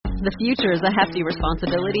The future is a hefty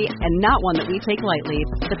responsibility and not one that we take lightly.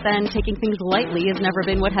 But then taking things lightly has never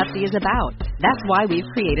been what Hefty is about. That's why we've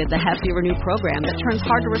created the Hefty Renew program that turns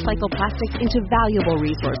hard-to-recycle plastics into valuable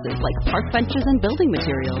resources like park benches and building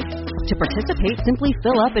materials. To participate, simply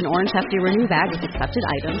fill up an orange Hefty Renew bag with accepted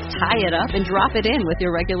items, tie it up, and drop it in with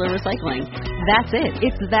your regular recycling. That's it.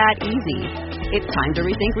 It's that easy. It's time to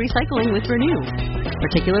rethink recycling with Renew.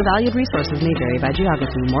 Particular valued resources may vary by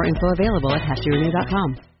geography. More info available at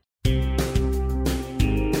heftyrenew.com.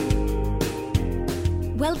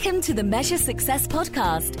 Welcome to the Measure Success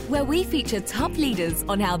podcast, where we feature top leaders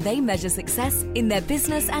on how they measure success in their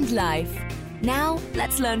business and life. Now,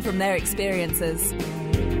 let's learn from their experiences.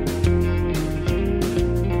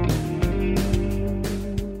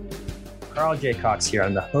 Carl J. Cox here.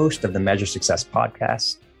 I'm the host of the Measure Success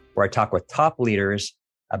podcast, where I talk with top leaders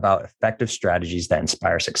about effective strategies that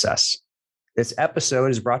inspire success. This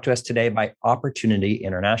episode is brought to us today by Opportunity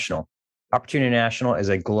International. Opportunity International is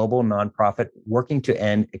a global nonprofit working to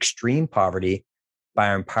end extreme poverty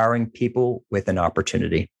by empowering people with an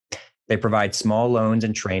opportunity. They provide small loans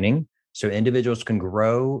and training so individuals can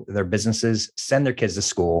grow their businesses, send their kids to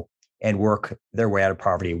school, and work their way out of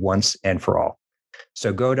poverty once and for all.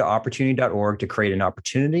 So go to opportunity.org to create an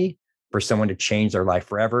opportunity for someone to change their life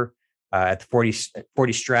forever. At the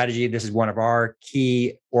 40 Strategy, this is one of our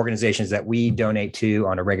key organizations that we donate to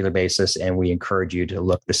on a regular basis, and we encourage you to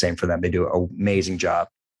look the same for them. They do an amazing job.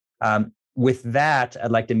 With that,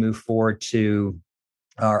 I'd like to move forward to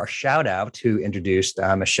our shout out to introduce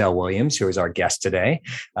Michelle Williams, who is our guest today.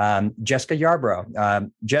 Jessica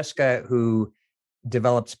Yarbrough. Jessica, who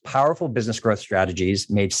develops powerful business growth strategies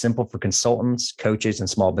made simple for consultants, coaches, and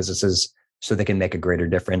small businesses so they can make a greater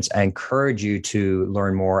difference. I encourage you to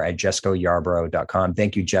learn more at jessicayarbrough.com.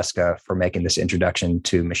 Thank you, Jessica, for making this introduction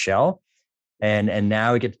to Michelle. And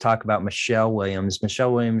now we get to talk about Michelle Williams.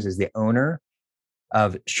 Michelle Williams is the owner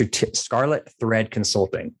of Scarlet Thread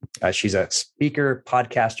Consulting. She's a speaker,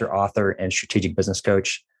 podcaster, author, and strategic business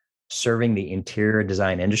coach serving the interior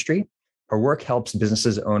design industry. Her work helps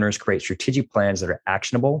businesses owners create strategic plans that are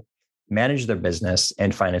actionable, manage their business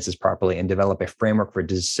and finances properly, and develop a framework for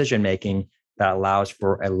decision-making that allows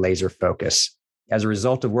for a laser focus. As a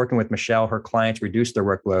result of working with Michelle, her clients reduce their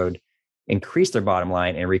workload, increase their bottom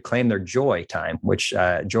line, and reclaim their joy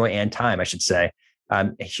and time, I should say.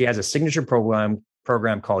 She has a signature program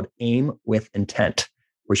called Aim with Intent,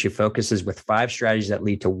 where she focuses with 5 strategies that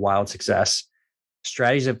lead to wild success.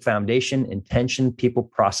 Strategies of foundation, intention, people,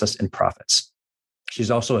 process, and profits.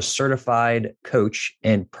 She's also a certified coach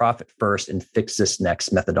in profit first and fix this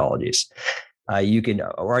next methodologies. You can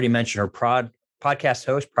already mention her podcast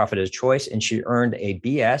host, Profit as Choice, and she earned a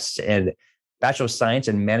BS and Bachelor of Science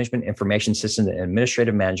in Management, Information Systems, and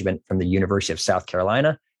Administrative Management from the University of South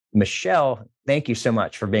Carolina. Michelle, thank you so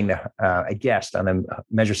much for being a guest on the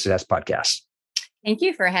Measure Success podcast. Thank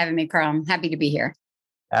you for having me, Carl. I'm happy to be here.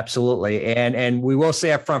 Absolutely. And we will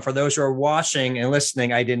say up front, for those who are watching and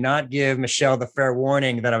listening, I did not give Michelle the fair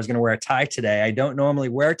warning that I was going to wear a tie today. I don't normally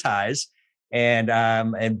wear ties.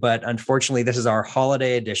 But unfortunately, this is our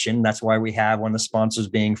holiday edition. That's why we have one of the sponsors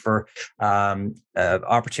being for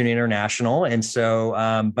Opportunity International. And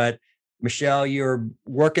so, but Michelle, you're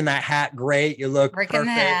working that hat great. You look working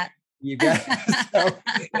perfect. The hat. You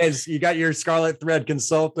got your Scarlet Thread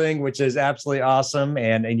Consulting, which is absolutely awesome,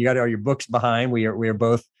 and you got all your books behind. We are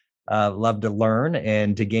both love to learn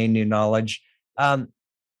and to gain new knowledge.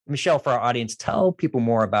 Michelle, for our audience, tell people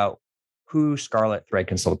more about who Scarlet Thread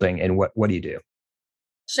Consulting and what do you do?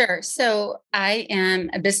 Sure. So I am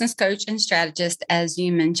a business coach and strategist, as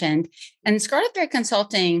you mentioned, and Scarlet Thread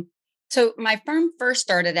Consulting. So my firm first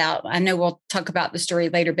started out, I know we'll talk about the story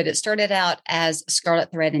later, but it started out as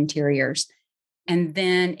Scarlet Thread Interiors, and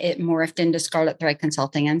then it morphed into Scarlet Thread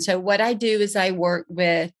Consulting. And so what I do is I work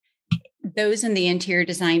with those in the interior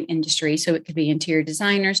design industry. So it could be interior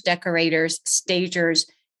designers, decorators, stagers,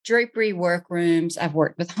 drapery workrooms. I've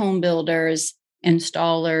worked with home builders,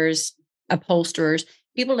 installers, upholsterers,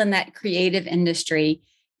 people in that creative industry.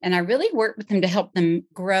 And I really work with them to help them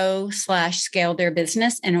grow/scale their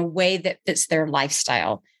business in a way that fits their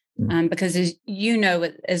lifestyle. Because as you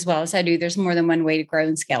know, as well as I do, there's more than one way to grow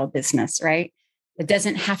and scale a business, right? It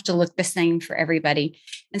doesn't have to look the same for everybody.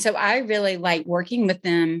 And so I really like working with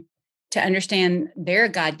them to understand their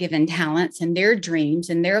God-given talents and their dreams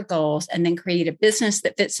and their goals, and then create a business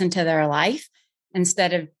that fits into their life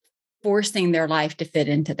instead of forcing their life to fit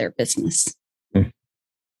into their business.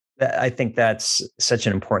 I think that's such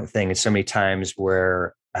an important thing. And so many times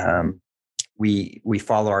where we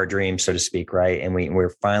follow our dreams, so to speak, right? And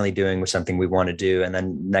we're finally doing something we want to do. And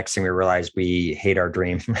then next thing we realize, we hate our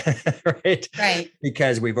dream, right? Right.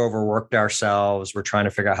 Because we've overworked ourselves. We're trying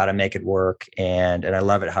to figure out how to make it work. And I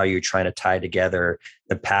love it how you're trying to tie together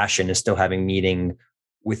the passion and still having meaning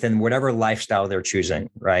within whatever lifestyle they're choosing,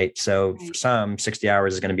 right? So for some, 60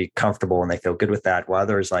 hours is going to be comfortable and they feel good with that. While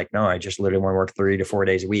others like, no, I just literally want to work 3 to 4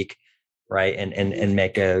 days a week, right? And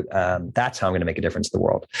make that's how I'm going to make a difference in the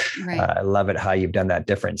world. Right. I love it how you've done that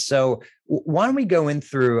difference. So why don't we go in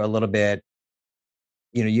through a little bit,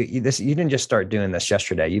 you didn't just start doing this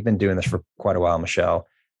yesterday. You've been doing this for quite a while, Michelle.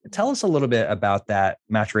 Tell us a little bit about that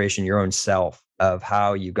maturation, your own self, of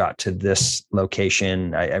how you got to this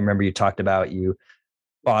location. I remember you talked about you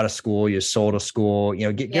bought a school, you sold a school,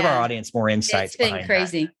 give our audience more insights. It's been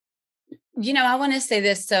crazy. That. I want to say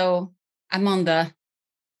this. So I'm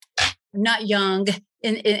not young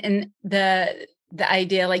in the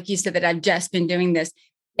idea, like you said, that I've just been doing this.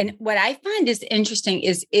 And what I find is interesting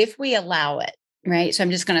is if we allow it, right? So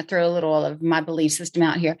I'm just going to throw a little of my belief system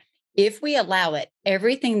out here. If we allow it,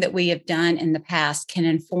 everything that we have done in the past can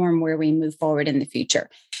inform where we move forward in the future,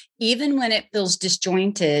 even when it feels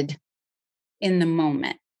disjointed in the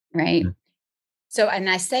moment, right? Mm-hmm. So, and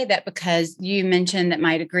I say that because you mentioned that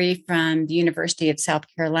my degree from the University of South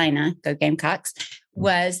Carolina, go Gamecocks,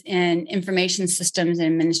 was in information systems and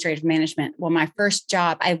administrative management. Well, my first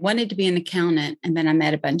job, I wanted to be an accountant, and then I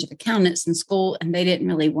met a bunch of accountants in school, and they didn't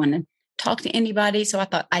really want to talk to anybody. So I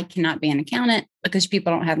thought, I cannot be an accountant because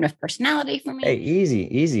people don't have enough personality for me. Hey,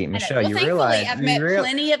 easy. Michelle, you realize I've met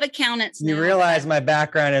plenty of accountants. You realize my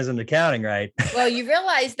background is in accounting, right? Well, you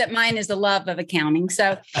realize that mine is a love of accounting.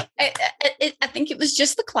 So I think it was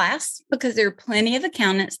just the class, because there are plenty of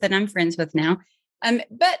accountants that I'm friends with now.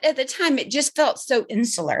 But at the time, it just felt so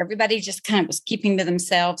insular. Everybody just kind of was keeping to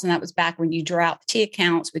themselves. And that was back when you draw out the T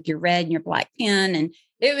accounts with your red and your black pen. And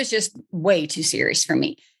it was just way too serious for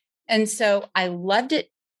me. And so I loved it,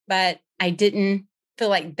 but I didn't feel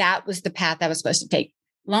like that was the path I was supposed to take.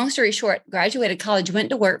 Long story short, graduated college, went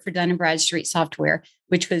to work for Dun & Bradstreet Software,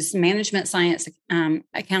 which was management science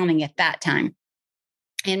accounting at that time.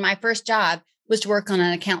 And my first job was to work on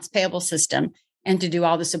an accounts payable system and to do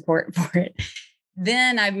all the support for it.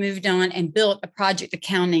 Then I moved on and built a project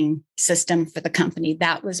accounting system for the company.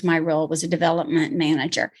 That was my role, was a development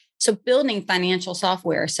manager. So building financial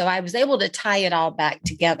software. So I was able to tie it all back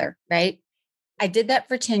together, right? I did that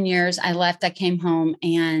for 10 years. I left, I came home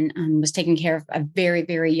and was taking care of a very,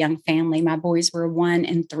 very young family. My boys were 1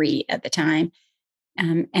 and 3 at the time.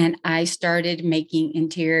 And I started making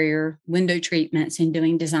interior window treatments and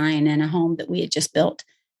doing design in a home that we had just built.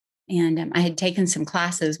 And I had taken some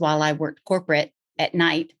classes while I worked corporate at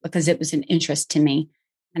night because it was an interest to me.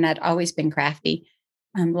 And I'd always been crafty.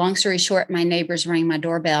 Long story short, my neighbors rang my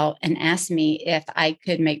doorbell and asked me if I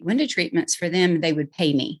could make window treatments for them. They would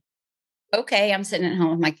pay me. Okay, I'm sitting at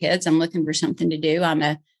home with my kids. I'm looking for something to do. I'm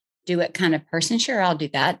a do it kind of person. Sure, I'll do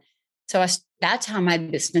that. So that's how my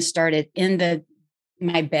business started in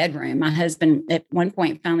my bedroom. My husband at one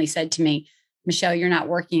point finally said to me, Michelle, you're not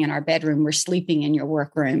working in our bedroom. We're sleeping in your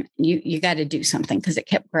workroom. You got to do something, because it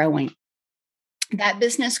kept growing. That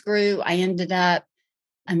business grew. I ended up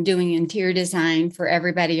doing interior design for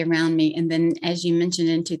everybody around me. And then, as you mentioned,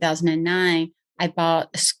 in 2009, I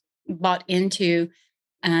bought into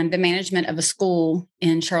the management of a school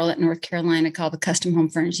in Charlotte, North Carolina, called the Custom Home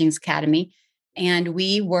Furnishings Academy. And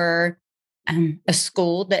we were a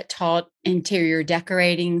school that taught interior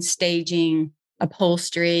decorating, staging,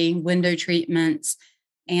 upholstery, window treatments.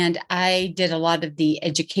 And I did a lot of the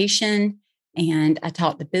education, and I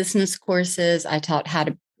taught the business courses. I taught how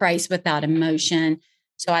to price without emotion.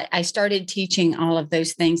 So I started teaching all of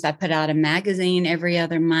those things. I put out a magazine every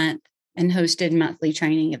other month and hosted monthly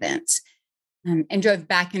training events, and drove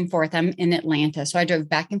back and forth. I'm in Atlanta. So I drove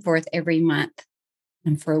back and forth every month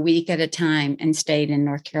and for a week at a time, and stayed in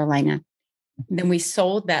North Carolina. Then we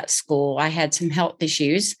sold that school. I had some health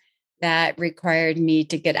issues that required me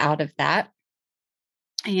to get out of that.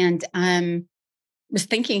 And was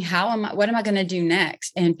thinking, what am I going to do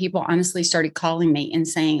next? And people honestly started calling me and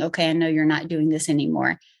saying, okay, I know you're not doing this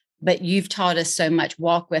anymore, but you've taught us so much.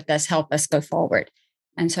 Walk with us, help us go forward.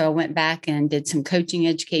 And so I went back and did some coaching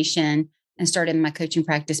education and started my coaching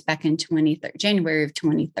practice back in January of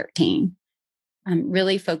 2013. I'm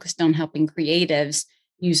really focused on helping creatives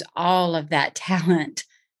use all of that talent.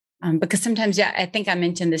 Because sometimes, I think I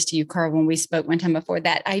mentioned this to you, Carl, when we spoke one time before,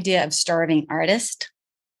 that idea of starving artist,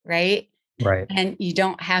 right? Right. And you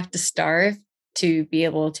don't have to starve to be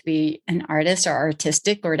able to be an artist or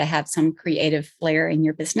artistic, or to have some creative flair in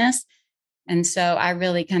your business. And so I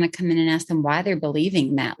really kind of come in and ask them why they're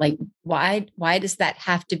believing that. Like, why does that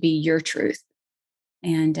have to be your truth?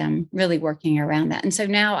 And really working around that. And so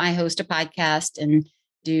now I host a podcast and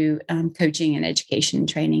do coaching and education and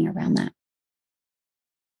training around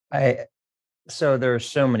that. So there's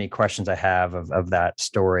so many questions I have of that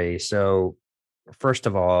story. So first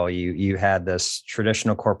of all, you had this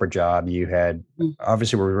traditional corporate job. You had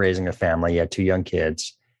obviously were raising a family. You had 2 young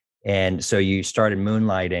kids. And so you started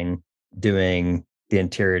moonlighting doing the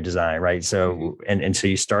interior design, right? So, and so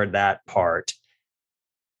you started that part.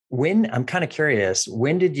 I'm kind of curious,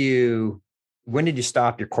 when did you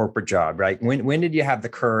stop your corporate job, right? When did you have the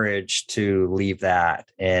courage to leave that?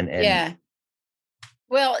 Yeah.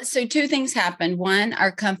 Well, so 2 things happened. One,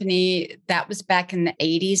 our company, that was back in the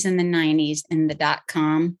 80s and the 90s in the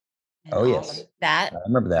 .com. Oh, yes. That. I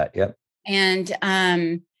remember that. Yep.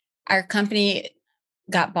 And our company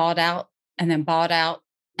got bought out and then bought out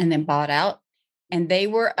and then bought out. And they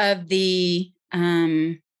were of the,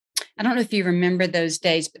 I don't know if you remember those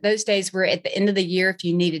days, but those days were at the end of the year, if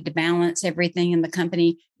you needed to balance everything in the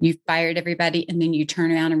company, you fired everybody and then you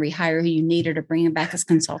turn around and rehire who you needed or bring them back as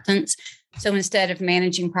consultants. So instead of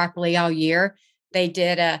managing properly all year, they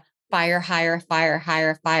did a fire, hire,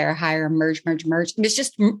 merge. It was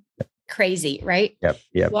just crazy, right?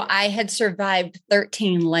 Yep. Well, I had survived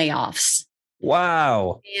 13 layoffs.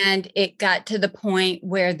 Wow. And it got to the point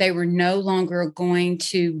where they were no longer going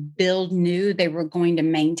to build new, they were going to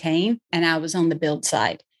maintain. And I was on the build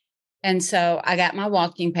side. And so I got my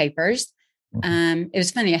walking papers. It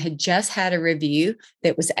was funny. I had just had a review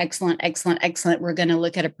that was excellent. We're going to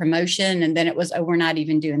look at a promotion. And then it was, oh, we're not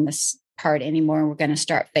even doing this part anymore. We're going to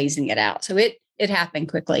start phasing it out. So it happened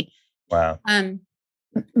quickly. Wow.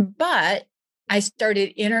 But I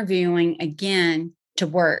started interviewing again to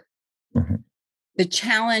work. Mm-hmm. The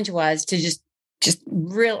challenge was to just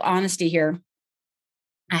real honesty here.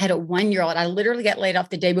 I had a 1-year-old. I literally got laid off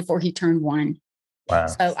the day before he turned 1. Wow.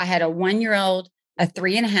 So I had a 1-year-old, a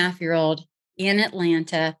 3.5-year-old in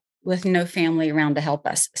Atlanta with no family around to help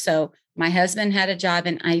us. So my husband had a job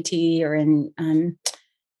in IT or in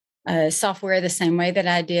software the same way that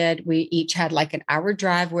I did. We each had like an hour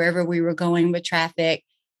drive wherever we were going with traffic.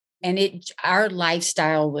 And our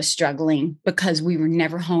lifestyle was struggling because we were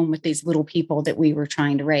never home with these little people that we were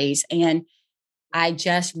trying to raise. And I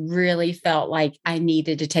just really felt like I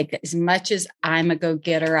needed to take it. As much as I'm a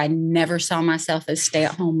go-getter, I never saw myself as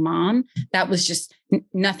stay-at-home mom. That was just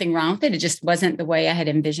nothing wrong with it. It just wasn't the way I had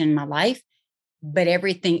envisioned my life. But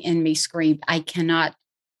everything in me screamed, I can't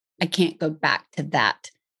go back to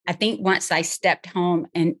that. I think once I stepped home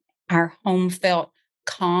and our home felt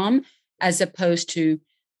calm, as opposed to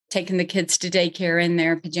taking the kids to daycare in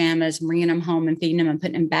their pajamas, bringing them home and feeding them and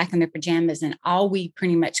putting them back in their pajamas. And all we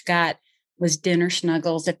pretty much got was dinner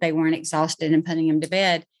snuggles if they weren't exhausted and putting them to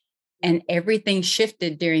bed. And everything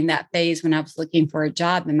shifted during that phase when I was looking for a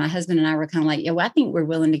job. And my husband and I were kind of like, yeah, well, I think we're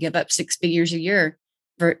willing to give up 6 figures a year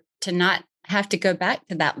to not have to go back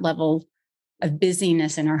to that level of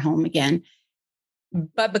busyness in our home again.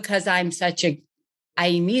 But because I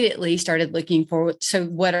immediately started looking forward. So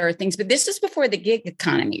what are things? But this is before the gig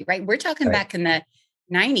economy, right? We're talking back in the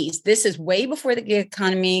 90s. This is way before the gig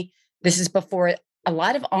economy. This is before a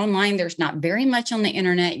lot of online. There's not very much on the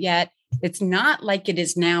internet yet. It's not like it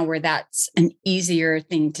is now where that's an easier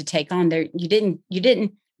thing to take on there. We didn't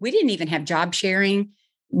even have job sharing.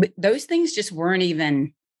 Those things just weren't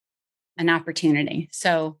even an opportunity.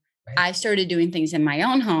 So I started doing things in my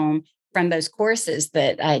own home from those courses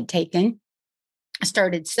that I had taken. I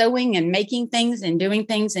started sewing and making things and doing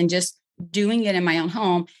things and just doing it in my own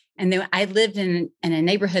home. And then I lived in a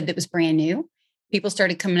neighborhood that was brand new. People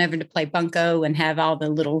started coming over to play bunco and have all the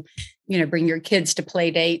little, bring your kids to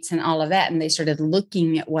play dates and all of that. And they started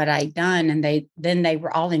looking at what I'd done. And they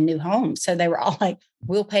were all in new homes. So they were all like,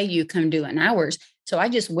 we'll pay you, come do it in hours. So I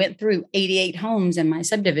just went through 88 homes in my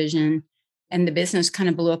subdivision and the business kind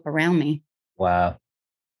of blew up around me. Wow.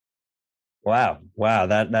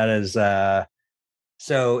 That is,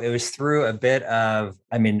 so it was through a bit of,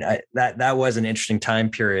 that was an interesting time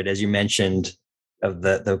period, as you mentioned, of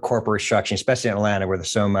the corporate restructuring, especially in Atlanta, where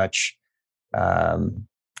there's so much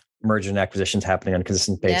merger and acquisitions happening on a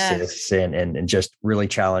consistent basis and just really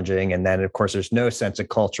challenging. And then, of course, there's no sense of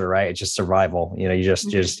culture, right? It's just survival. You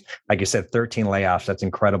just like you said, 13 layoffs. That's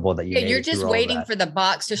incredible that you're just waiting for the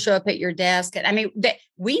box to show up at your desk. And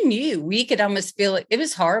we knew, we could almost feel it. It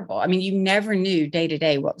was horrible. I mean, you never knew day to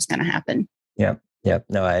day what was going to happen. Yeah.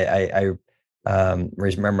 No, I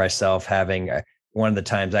remember myself having one of the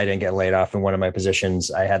times I didn't get laid off in one of my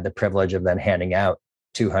positions. I had the privilege of then handing out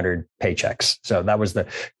 200 paychecks. So that was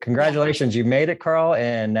congratulations, you made it, Carl.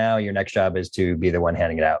 And now your next job is to be the one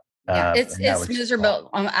handing it out. Yeah, it's miserable.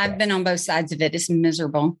 I've been on both sides of it. It's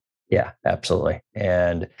miserable. Yeah, absolutely.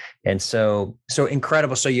 And so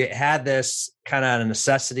incredible. So you had this kind of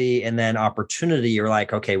necessity and then opportunity. You're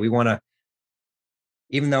like, okay, we want to,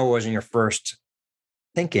 even though it wasn't your first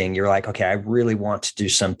thinking, you're like, okay, I really want to do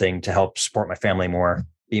something to help support my family more,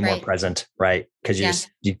 be more present, right? Because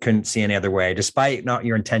you couldn't see any other way, despite not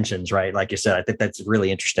your intentions, right? Like you said, I think that's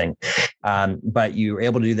really interesting. But you were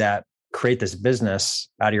able to do that, create this business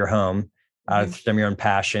out of your home, out of some of your own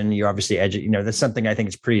passion. You obviously that's something I think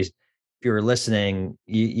is pretty. If you were listening,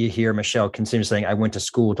 you hear Michelle continuously saying, I went to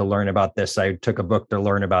school to learn about this. I took a book to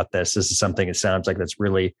learn about this. This is something it sounds like that's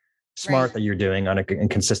really smart that you're doing on a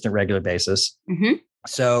consistent, regular basis. Mm-hmm.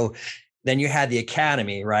 So then you had the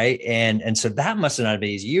academy, right? And so that must have not been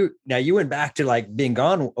easy. You went back to like being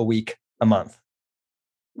gone a week, a month.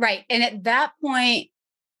 Right. And at that point,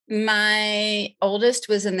 my oldest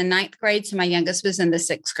was in the 9th grade. So my youngest was in the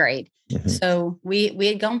 6th grade. Mm-hmm. So we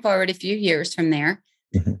had gone forward a few years from there.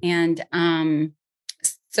 Mm-hmm. And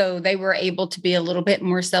so they were able to be a little bit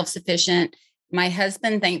more self-sufficient. My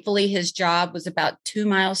husband, thankfully, his job was about 2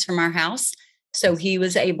 miles from our house. So he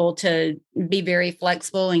was able to be very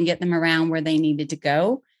flexible and get them around where they needed to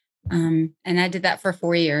go. And I did that for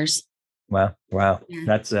 4 years. Wow. Yeah.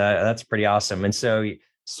 That's pretty awesome. And so you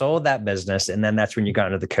sold that business, and then that's when you got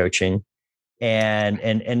into the coaching.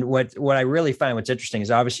 And what I really find what's interesting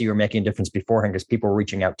is obviously you were making a difference beforehand because people were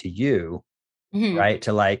reaching out to you, right?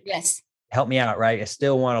 To like, help me out, right? I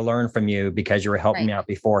still want to learn from you because you were helping me out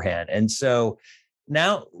beforehand. And so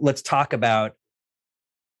now let's talk about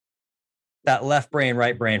that left brain,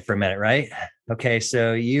 right brain for a minute, right? Okay.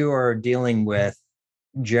 So you are dealing with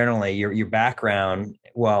generally your background,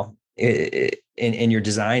 well, in your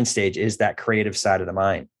design stage is that creative side of the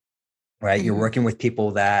mind, right? Mm-hmm. You're working with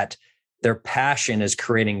people that their passion is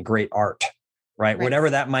creating great art, right? Whatever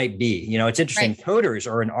that might be. It's interesting.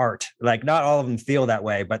 Coders are an art. Like not all of them feel that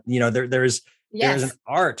way, but there's an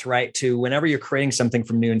art, right? To whenever you're creating something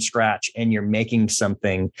from new and scratch and you're making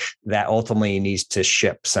something that ultimately needs to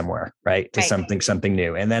ship somewhere, right? To something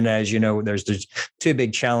new. And then, as you know, there's two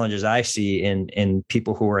big challenges I see in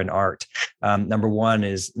people who are in art. Number one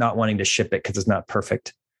is not wanting to ship it because it's not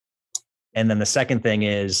perfect. And then the second thing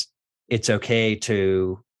is it's okay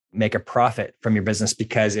to make a profit from your business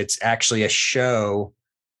because it's actually a show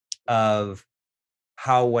of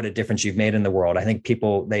what a difference you've made in the world. I think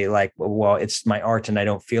people, they like, well, it's my art and I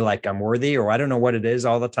don't feel like I'm worthy, or I don't know what it is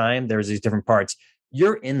all the time. There's these different parts.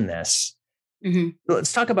 You're in this. Mm-hmm.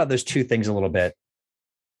 Let's talk about those two things a little bit.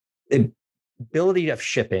 The ability of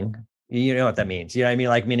shipping, you know what that means. You know what I mean?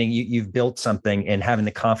 Like meaning you've built something and having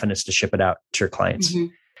the confidence to ship it out to your clients. Mm-hmm.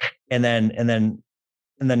 And then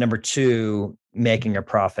number two, making a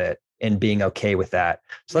profit and being okay with that.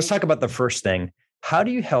 So let's talk about the first thing. How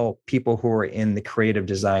do you help people who are in the creative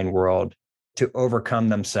design world to overcome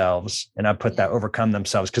themselves? And I put that overcome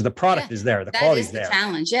themselves because the product is there. The quality is there.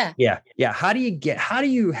 Challenge. Yeah. Yeah. Yeah. How do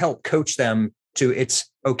you help coach them to it's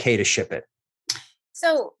okay to ship it?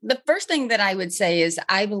 So the first thing that I would say is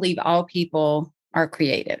I believe all people are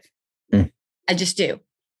creative. I just do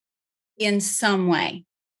in some way.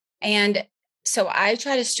 And so I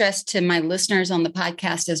try to stress to my listeners on the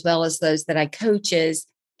podcast, as well as those that I coach, is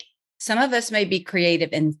some of us may be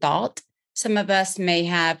creative in thought. Some of us may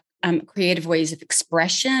have creative ways of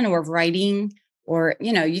expression or writing, or,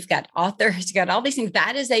 you've got authors, you've got all these things.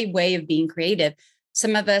 That is a way of being creative.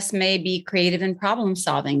 Some of us may be creative in problem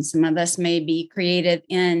solving. Some of us may be creative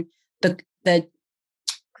in the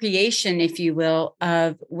creation, if you will,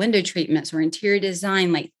 of window treatments or interior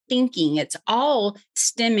design, like thinking. It's all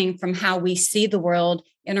stemming from how we see the world,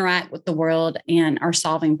 interact with the world, and are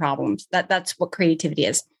solving problems. That's what creativity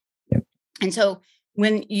is. Yep. And so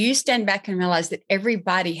when you stand back and realize that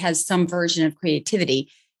everybody has some version of creativity,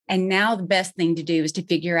 and now the best thing to do is to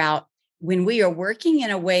figure out when we are working in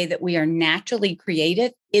a way that we are naturally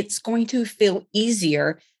creative, it's going to feel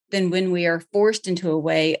easier than when we are forced into a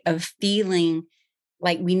way of feeling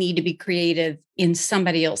like we need to be creative in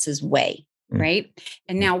somebody else's way. Right.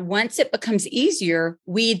 And now once it becomes easier,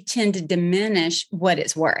 we tend to diminish what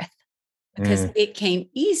it's worth because it came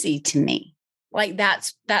easy to me. Like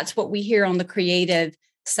that's what we hear on the creative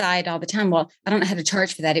side all the time. Well, I don't know how to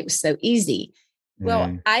charge for that. It was so easy.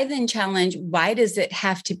 Well, I then challenge, why does it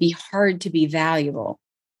have to be hard to be valuable?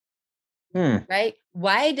 Right?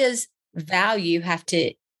 Why does value have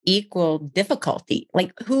to equal difficulty?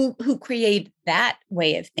 Like who created that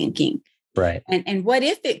way of thinking? Right. And what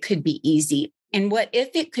if it could be easy? And what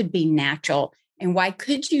if it could be natural? And why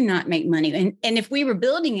could you not make money? And if we were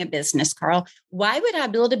building a business, Carl, why would I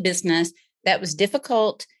build a business that was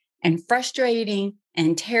difficult and frustrating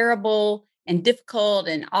and terrible and difficult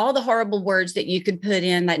and all the horrible words that you could put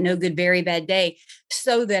in, like no good, very bad day,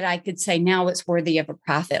 so that I could say now it's worthy of a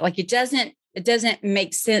profit? Like it doesn't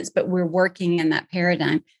make sense, but we're working in that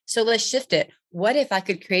paradigm. So let's shift it. What if I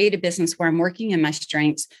could create a business where I'm working in my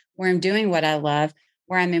strengths, where I'm doing what I love,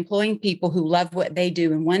 where I'm employing people who love what they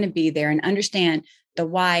do and want to be there and understand the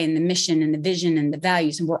why and the mission and the vision and the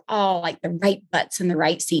values. And we're all like the right butts in the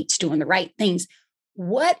right seats doing the right things.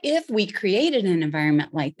 What if we created an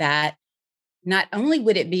environment like that? Not only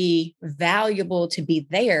would it be valuable to be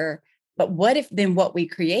there, but what if then what we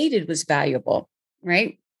created was valuable,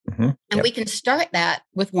 right? And Yep. we can start that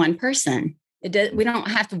with one person. We don't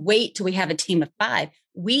have to wait till we have a team of 5.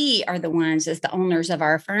 We are the ones as the owners of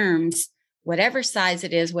our firms, whatever size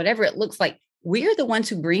it is, whatever it looks like, we're the ones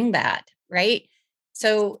who bring that, right?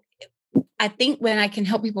 So I think when I can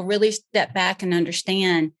help people really step back and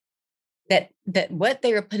understand that what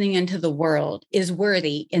they are putting into the world is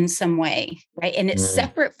worthy in some way, right? And it's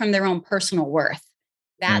separate from their own personal worth.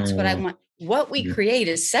 That's what I want. What we create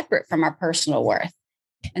is separate from our personal worth.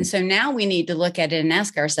 And so now we need to look at it and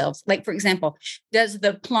ask ourselves, like, for example, does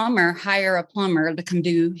the plumber hire a plumber to come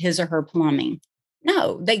do his or her plumbing?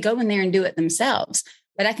 No, they go in there and do it themselves.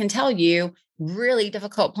 But I can tell you, really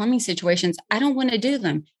difficult plumbing situations, I don't want to do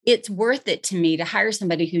them. It's worth it to me to hire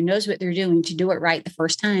somebody who knows what they're doing to do it right the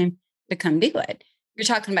first time to come do it. You're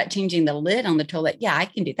talking about changing the lid on the toilet. Yeah, I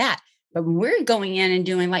can do that. But when we're going in and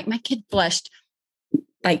doing, like, my kid flushed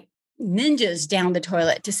like ninjas down the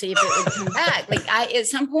toilet to see if it would come back. Like at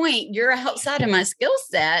some point, you're outside of my skill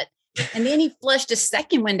set. And then he flushed a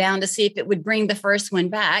second one down to see if it would bring the first one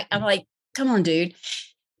back. I'm like, come on, dude.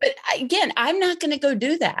 But again, I'm not going to go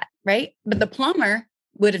do that. Right. But the plumber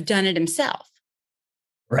would have done it himself.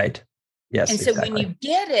 Right. Yes. And so exactly. when you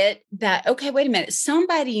get it that, okay, wait a minute,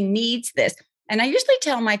 somebody needs this. And I usually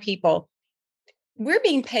tell my people, we're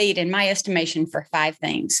being paid, in my estimation, for 5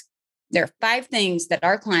 things. There are 5 things that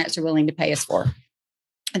our clients are willing to pay us for.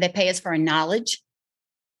 And they pay us for our knowledge,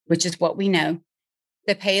 which is what we know.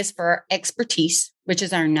 They pay us for our expertise, which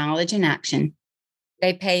is our knowledge and action.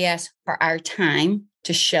 They pay us for our time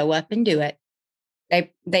to show up and do it.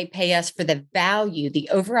 They pay us for the value, the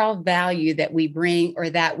overall value that we bring or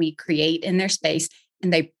that we create in their space.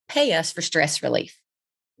 And they pay us for stress relief.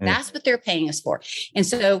 That's what they're paying us for. And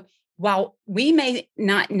so while we may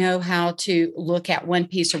not know how to look at one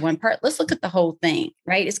piece or one part, let's look at the whole thing,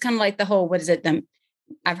 right? It's kind of like the whole, what is it?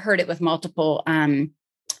 I've heard it with multiple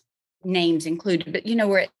names included, but you know,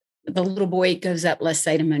 where the little boy goes up, let's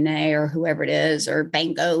say to Monet or whoever it is, or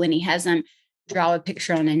Van Gogh, and he has them draw a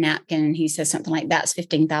picture on a napkin and he says something like, that's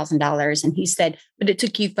 $15,000. And he said, but it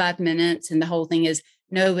took you 5 minutes. And the whole thing is,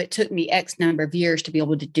 no, it took me X number of years to be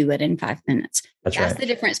able to do it in 5 minutes. That's right. The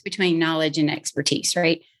difference between knowledge and expertise,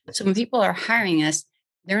 right? So when people are hiring us,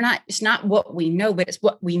 it's not what we know, but it's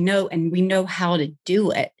what we know, and we know how to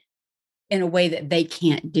do it in a way that they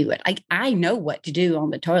can't do it. Like, I know what to do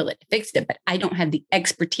on the toilet to fix it, but I don't have the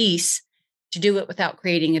expertise to do it without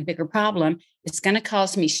creating a bigger problem. It's going to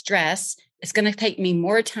cause me stress. It's going to take me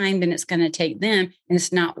more time than it's going to take them. And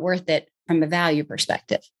it's not worth it from a value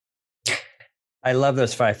perspective. I love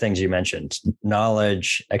those 5 things you mentioned: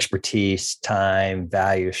 knowledge, expertise, time,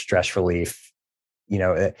 value, stress relief. You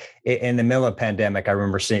know, in the middle of the pandemic, I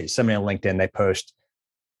remember seeing somebody on LinkedIn, they post,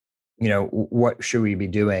 you know, what should we be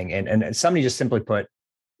doing? And somebody just simply put,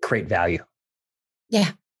 create value.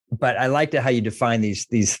 Yeah. But I liked how you define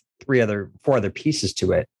these 4 other pieces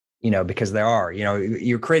to it, you know, because there are, you know,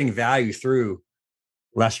 you're creating value through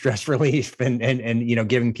less stress relief and you know,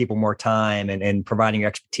 giving people more time and providing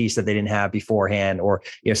expertise that they didn't have beforehand, or,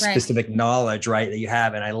 you know, specific knowledge, right, that you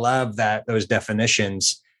have. And I love those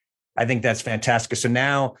definitions. I think that's fantastic. So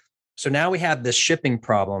now we have this shipping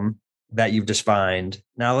problem that you've defined.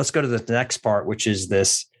 Now let's go to the next part, which is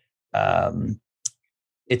this,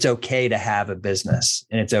 it's okay to have a business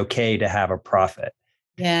and it's okay to have a profit.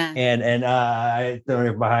 Yeah. And I don't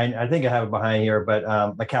have it behind, I think I have it behind here, but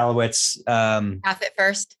Michalowicz, profit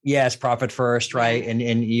first. Yes, profit first, right?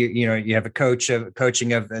 And you know, you have a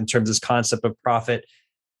coaching of in terms of this concept of profit.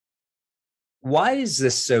 Why is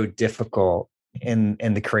this so difficult in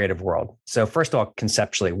the creative world? So first of all,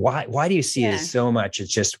 conceptually, why do you see it so much?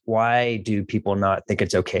 It's just, why do people not think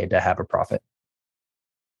it's okay to have a profit?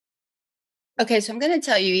 Okay, so I'm going to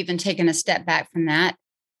tell you, even taking a step back from that,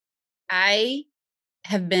 I'm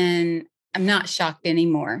not shocked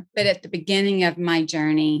anymore, but at the beginning of my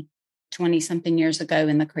journey, 20 something years ago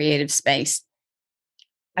in the creative space,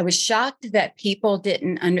 I was shocked that people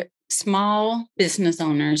didn't small business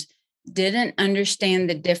owners didn't understand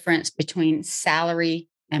the difference between salary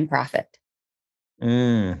and profit.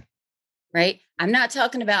 Right? I'm not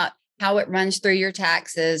talking about how it runs through your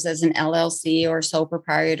taxes as an LLC or sole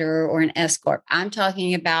proprietor or an S corp. I'm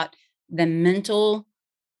talking about the mental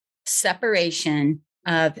separation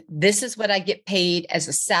of this is what I get paid as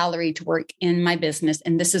a salary to work in my business,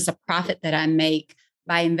 and this is a profit that I make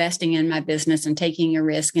by investing in my business and taking a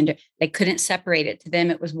risk. And they couldn't separate it. To them,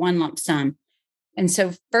 it was one lump sum. And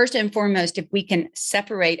so first and foremost, if we can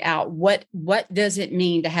separate out what does it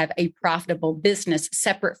mean to have a profitable business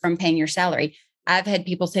separate from paying your salary? I've had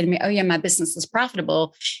people say to me, oh yeah, my business is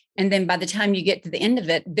profitable. And then by the time you get to the end of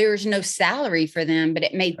it, there's no salary for them, but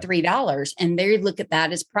it made $3. And they look at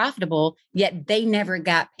that as profitable, yet they never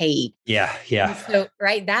got paid. Yeah. And so,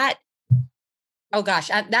 right.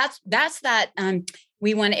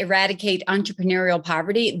 We want to eradicate entrepreneurial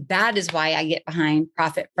poverty. That is why I get behind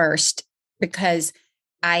Profit First, because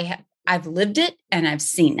I've lived it and I've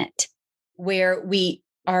seen it, where we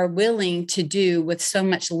are willing to do with so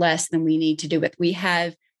much less than we need to do with. We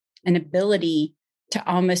have an ability to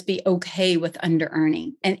almost be okay with under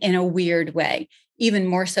earning, and in a weird way, even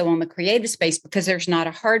more so on the creative space, because there's not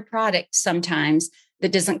a hard product sometimes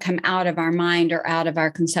that doesn't come out of our mind or out of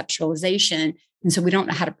our conceptualization. And so we don't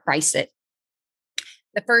know how to price it.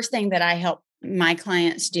 The first thing that I help my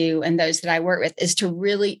clients do and those that I work with is to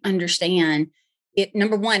really understand it.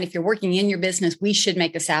 Number one, if you're working in your business, we should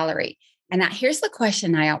make a salary. And here's the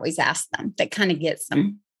question I always ask them that kind of gets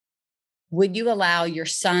them. Would you allow your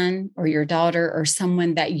son or your daughter or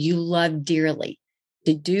someone that you love dearly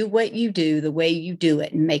to do what you do the way you do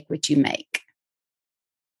it and make what you make?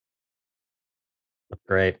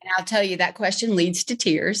 Great. And I'll tell you, that question leads to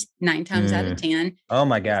tears 9 times out of 10. Oh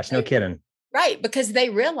my gosh, no kidding. Right. Because they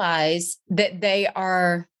realize that they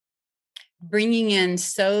are bringing in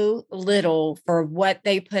so little for what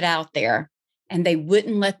they put out there, and they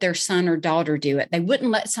wouldn't let their son or daughter do it. They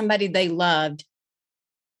wouldn't let somebody they loved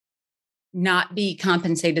not be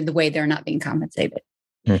compensated the way they're not being compensated.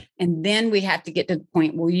 And then we have to get to the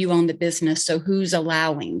point where you own the business. So who's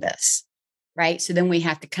allowing this? Right. So then we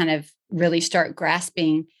have to kind of really start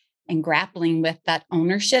grasping and grappling with that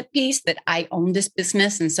ownership piece, that I own this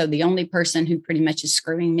business. And so the only person who pretty much is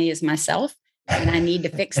screwing me is myself. And I need to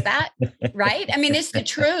fix that. Right. I mean, it's the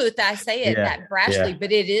truth. I say it that brashly,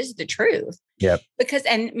 but it is the truth. Yep. Because,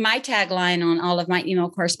 and my tagline on all of my email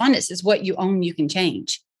correspondence is, what you own, you can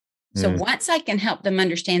change. So once I can help them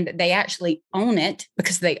understand that they actually own it,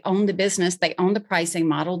 because they own the business, they own the pricing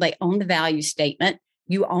model, they own the value statement,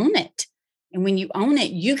 you own it. And when you own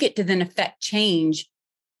it, you get to then affect change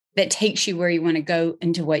that takes you where you want to go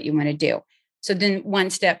into what you want to do. So then one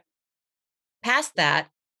step past that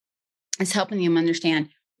is helping them understand,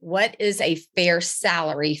 what is a fair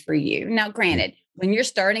salary for you? Now, granted, when you're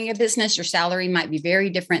starting a business, your salary might be very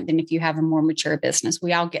different than if you have a more mature business.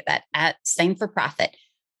 We all get that. Same for profit.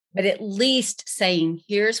 But at least saying,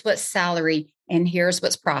 here's what's salary and here's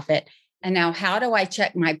what's profit. And now, how do I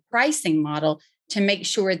check my pricing model to make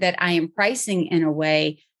sure that I am pricing in a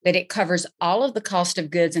way that it covers all of the cost of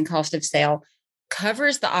goods and cost of sale,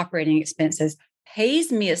 covers the operating expenses,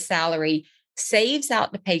 pays me a salary, saves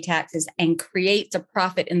out to pay taxes, and creates a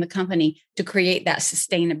profit in the company to create that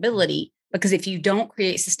sustainability. Because if you don't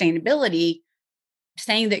create sustainability,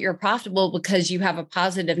 saying that you're profitable because you have a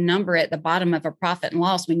positive number at the bottom of a profit and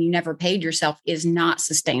loss when you never paid yourself is not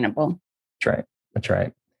sustainable. That's right. That's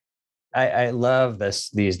right. I love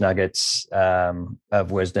these nuggets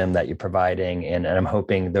of wisdom that you're providing. And I'm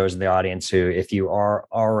hoping those in the audience who, if you are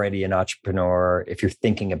already an entrepreneur, if you're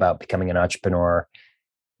thinking about becoming an entrepreneur,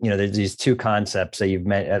 there's these two concepts that you've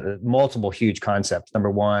met, multiple huge concepts.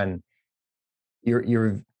 Number one, if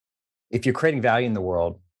you're creating value in the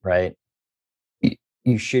world, right,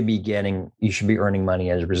 you should be earning money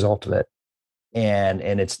as a result of it. And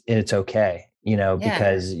it's okay.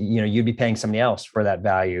 Because, you'd be paying somebody else for that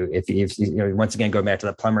value. If once again, going back to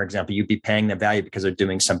the plumber example, you'd be paying the value because they're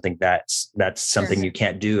doing something that's something you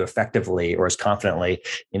can't do effectively or as confidently,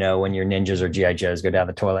 when your ninjas or GI Joes go down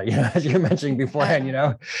the toilet, as you were mentioning beforehand,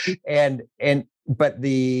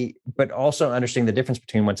 but also understanding the difference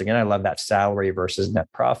between, once again, I love that salary versus net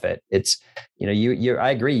profit. It's,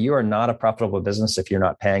 I agree. You are not a profitable business if you're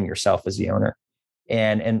not paying yourself as the owner.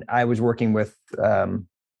 And I was working with,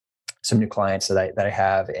 some new clients that I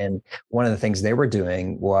have. And one of the things they were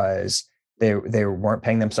doing was they weren't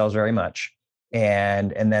paying themselves very much.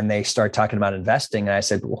 And then they started talking about investing. And I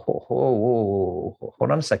said, whoa,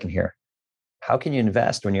 hold on a second here. How can you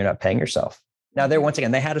invest when you're not paying yourself? Now once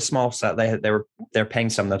again, they had a small set, they're paying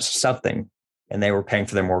something and they were paying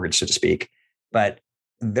for their mortgage, so to speak. But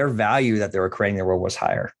their value that they were creating in the world was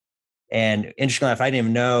higher. And interestingly enough, I didn't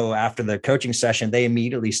even know after the coaching session, they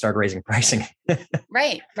immediately started raising pricing.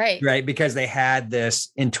 Right. Right. Because they had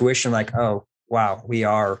this intuition like, oh, wow, we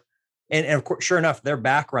are. And of course, sure enough, their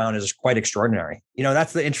background is quite extraordinary.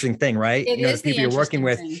 That's the interesting thing, right? It is the people you're working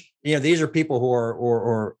with, these are people who are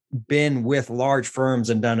or been with large firms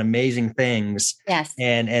and done amazing things. Yes.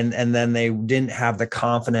 And then they didn't have the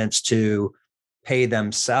confidence to pay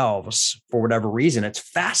themselves for whatever reason. It's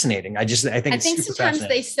fascinating. I think sometimes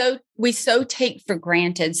we so take for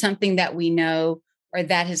granted something that we know or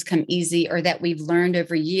that has come easy or that we've learned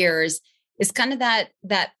over years. It's kind of that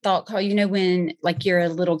thought call, when like you're a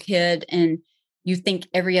little kid and you think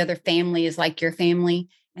every other family is like your family.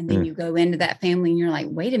 And then you go into that family and you're like,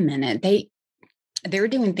 wait a minute, they're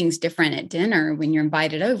doing things different at dinner when you're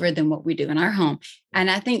invited over than what we do in our home. And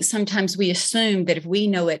I think sometimes we assume that if we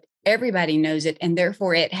know it, everybody knows it, and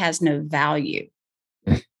therefore it has no value.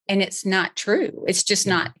 And it's not true. It's just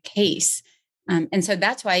not the case. And so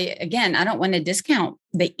that's why, again, I don't want to discount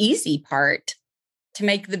the easy part to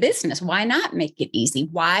make the business. Why not make it easy?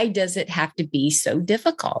 Why does it have to be so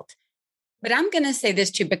difficult? But I'm going to say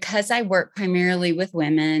this too, because I work primarily with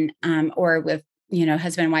women or with,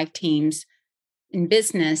 husband and wife teams in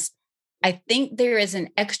business. I think there is an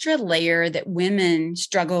extra layer that women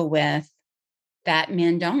struggle with that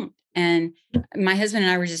men don't. And my husband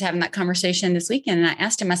and I were just having that conversation this weekend. And I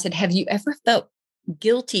asked him, I said, have you ever felt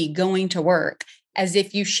guilty going to work as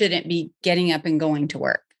if you shouldn't be getting up and going to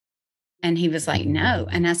work? And he was like, no.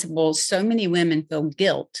 And I said, well, so many women feel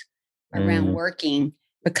guilt around working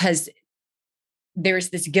because there's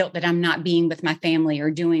this guilt that I'm not being with my family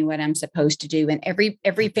or doing what I'm supposed to do. And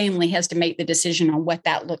every family has to make the decision on what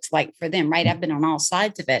that looks like for them, right? I've been on all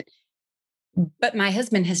sides of it. But my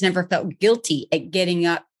husband has never felt guilty at getting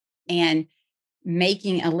up and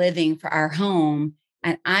making a living for our home.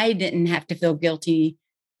 And I didn't have to feel guilty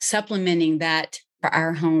supplementing that for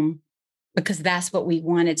our home because that's what we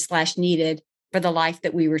wanted / needed for the life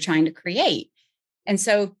that we were trying to create. And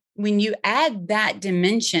so when you add that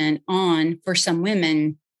dimension on for some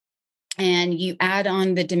women and you add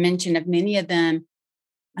on the dimension of many of them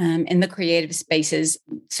in the creative spaces,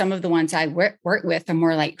 some of the ones I work with are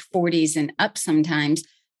more like 40s and up sometimes.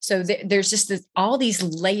 So there's just all these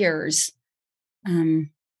layers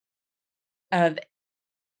of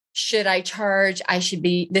should I charge?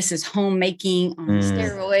 This is homemaking on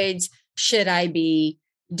steroids. Should I be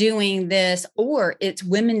doing this? Or it's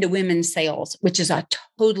women to women sales, which is a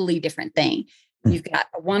totally different thing. You've got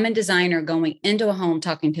a woman designer going into a home,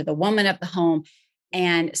 talking to the woman of the home.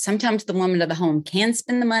 And sometimes the woman of the home can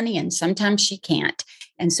spend the money and sometimes she can't.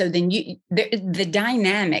 And so then the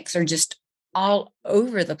dynamics are just all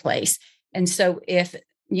over the place. And so if,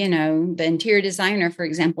 the interior designer, for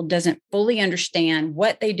example, doesn't fully understand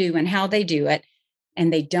what they do and how they do it,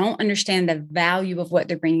 and they don't understand the value of what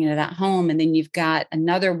they're bringing to that home. And then you've got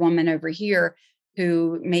another woman over here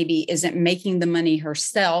who maybe isn't making the money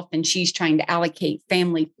herself and she's trying to allocate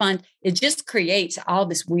family funds. It just creates all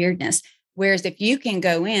this weirdness. Whereas if you can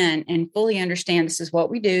go in and fully understand this is what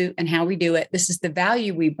we do and how we do it, this is the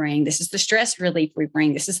value we bring, this is the stress relief we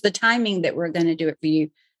bring, this is the timing that we're going to do it for you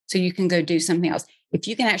so you can go do something else. If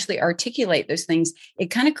you can actually articulate those things, it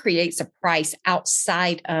kind of creates a price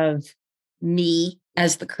outside of me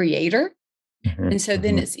as the creator. And so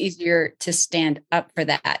then it's easier to stand up for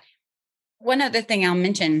that. One other thing I'll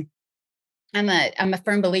mention, I'm a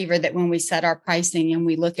firm believer that when we set our pricing and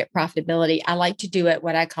we look at profitability, I like to do it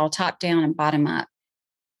what I call top down and bottom up.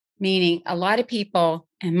 Meaning a lot of people,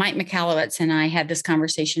 and Mike Michalowicz and I had this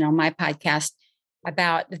conversation on my podcast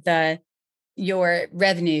about your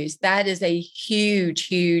revenues. That is a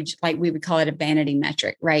huge, like we would call it a vanity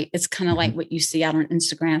metric, right? It's kind of like what you see out on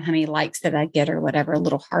Instagram, how many likes did I get or whatever,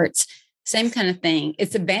 little hearts, same kind of thing.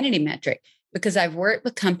 It's a vanity metric because I've worked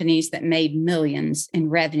with companies that made millions in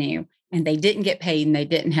revenue and they didn't get paid and they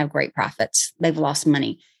didn't have great profits. They've lost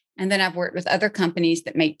money. And then I've worked with other companies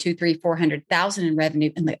that make 200,000, 300,000, 400,000 in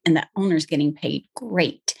revenue and the owner's getting paid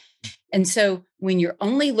great. And so when you're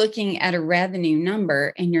only looking at a revenue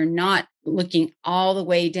number and you're not looking all the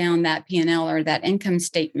way down that P&L or that income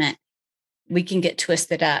statement, we can get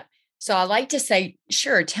twisted up. So I like to say,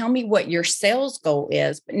 sure, tell me what your sales goal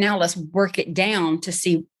is, but now let's work it down to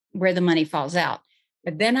see where the money falls out.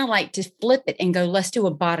 But then I like to flip it and go, let's do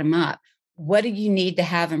a bottom up. What do you need to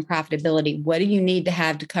have in profitability? What do you need to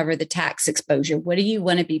have to cover the tax exposure? What do you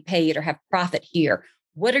want to be paid or have profit here?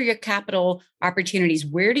 What are your capital opportunities?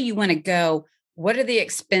 Where do you want to go? What are the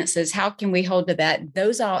expenses? How can we hold to that?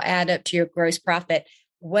 Those all add up to your gross profit.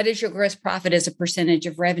 What is your gross profit as a percentage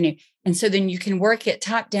of revenue? And so then you can work it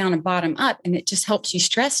top down and bottom up, and it just helps you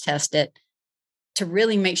stress test it to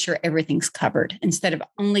really make sure everything's covered instead of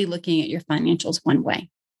only looking at your financials one way.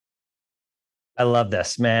 I love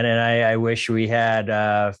this, man. And I wish we had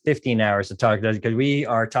 15 hours to talk, because we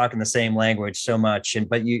are talking the same language so much.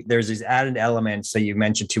 But there's these added elements that you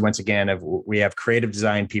mentioned too, once again, of we have creative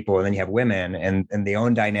design people, and then you have women and the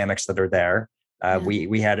own dynamics that are there.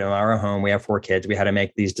 We had in our home, we have 4 kids. We had to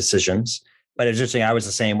make these decisions, but it's interesting. I was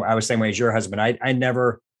the same way as your husband.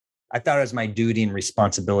 I thought it was my duty and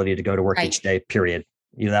responsibility to go to work each day, period.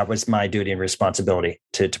 That was my duty and responsibility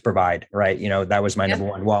to provide, right? That was my number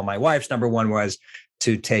one. While my wife's number one was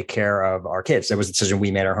to take care of our kids. That was a decision we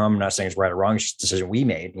made at our home. I'm not saying it's right or wrong. It's just a decision we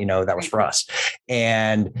made, that was for us.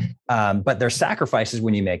 And, but there's sacrifices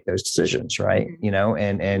when you make those decisions, right?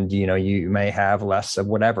 And you may have less of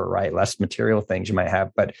whatever, right? Less material things you might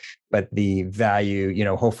have, but the value,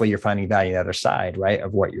 hopefully you're finding value on the other side, right?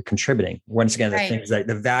 Of what you're contributing. Once again, the things that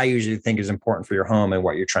the values you think is important for your home and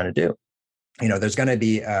what you're trying to do. There's going to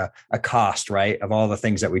be a cost, right, of all the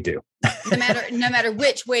things that we do. no matter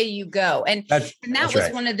which way you go. And that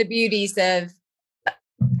was one of the beauties of,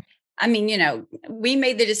 we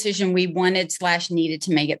made the decision we wanted / needed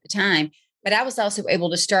to make at the time, but I was also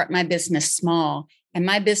able to start my business small, and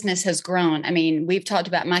my business has grown. We've talked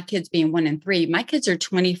about my kids being 1 and 3. My kids are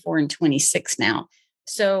 24 and 26 now.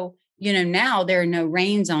 So now there are no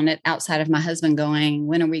reins on it outside of my husband going,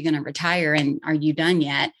 when are we going to retire? And are you done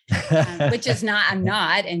yet? Which is not, I'm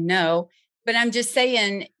not, and no, but I'm just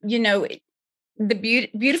saying, the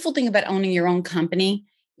beautiful thing about owning your own company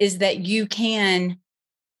is that you can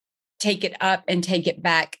take it up and take it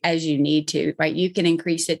back as you need to, right? You can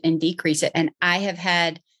increase it and decrease it. And I have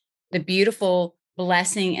had the beautiful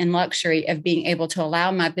blessing and luxury of being able to allow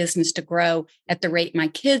my business to grow at the rate my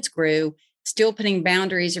kids grew, still putting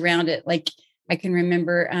boundaries around it. Like I can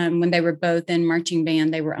remember when they were both in marching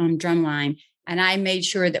band, they were on drumline. And I made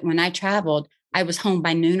sure that when I traveled, I was home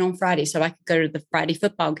by noon on Friday so I could go to the Friday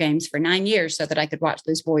football games for 9 years so that I could watch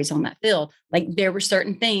those boys on that field. Like there were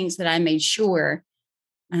certain things that I made sure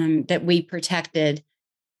that we protected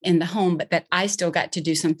in the home, but that I still got to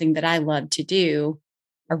do something that I loved to do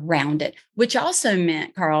around it, which also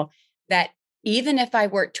meant, Carl, that even if I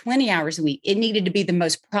worked 20 hours a week, it needed to be the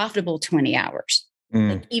most profitable 20 hours,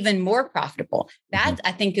 like even more profitable. That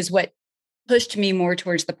I think is what pushed me more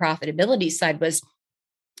towards the profitability side was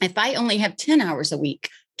if I only have 10 hours a week,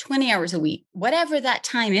 20 hours a week, whatever that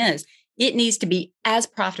time is, it needs to be as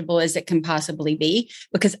profitable as it can possibly be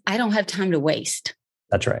because I don't have time to waste.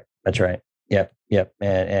 That's right. Yep.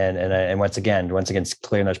 And once again, it's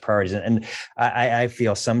clearing those priorities. And I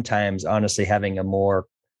feel sometimes, honestly, having a more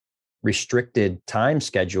restricted time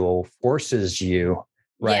schedule forces you,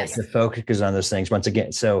 right, to focus on those things. Once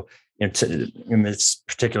again, so in this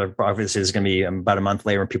particular, obviously, this is going to be about a month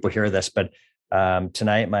later when people hear this, but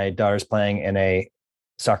tonight my daughter's playing in a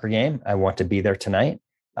soccer game. I want to be there tonight.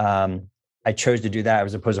 I chose to do that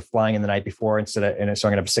as opposed to flying in the night before so I'm going to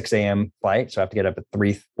have a 6 a.m. flight. So I have to get up at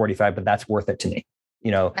 3:45, but that's worth it to me,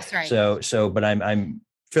 That's right. But I'm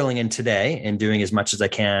filling in today and doing as much as I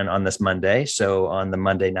can on this Monday. So on the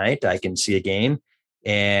Monday night, I can see a game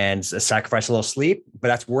and sacrifice a little sleep, but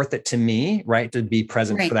that's worth it to me, right? To be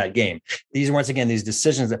present for that game. These are, once again, these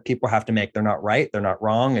decisions that people have to make. They're not right. They're not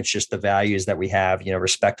wrong. It's just the values that we have,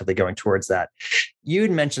 respectively going towards that. You'd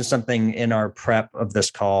mentioned something in our prep of this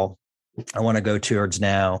call I want to go towards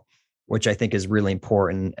now, which I think is really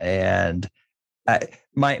important. And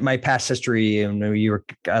my past history, and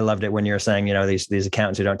I loved it when you were saying, these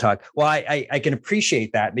accountants who don't talk. Well, I can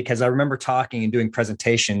appreciate that because I remember talking and doing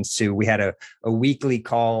presentations to, we had a weekly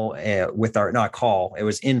call with not call, it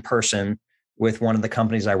was in person with one of the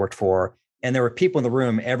companies I worked for. And there were people in the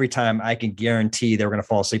room every time I could guarantee they were going to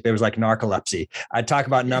fall asleep. It was like narcolepsy. I'd talk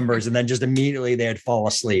about numbers and then just immediately they'd fall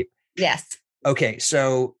asleep. Yes. Okay.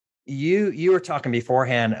 So you were talking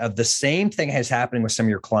beforehand of the same thing is happening with some of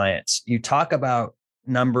your clients. You talk about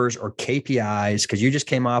numbers or KPIs because you just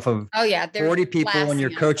came off of 40 people in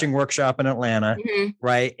your coaching workshop in Atlanta,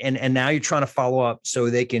 right? And now you're trying to follow up so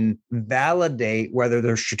they can validate whether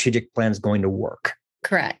their strategic plan is going to work.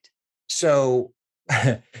 Correct. So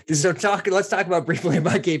let's talk briefly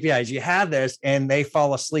about KPIs. You have this and they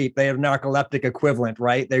fall asleep. They have narcoleptic equivalent,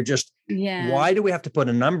 right? They're just, why do we have to put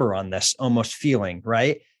a number on this almost feeling,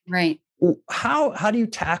 right? Right. How do you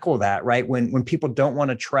tackle that, right? When people don't want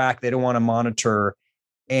to track, they don't want to monitor,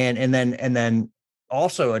 and then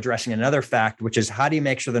also addressing another fact, which is how do you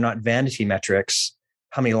make sure they're not vanity metrics?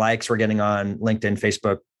 How many likes we're getting on LinkedIn,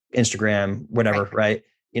 Facebook, Instagram, whatever, right?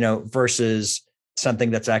 Versus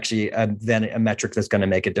something that's actually then a metric that's going to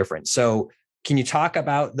make a difference. So can you talk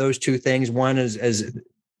about those two things? One is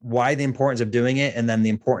why the importance of doing it, and then the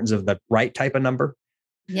importance of the right type of number?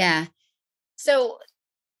 Yeah. So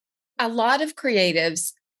a lot of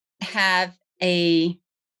creatives have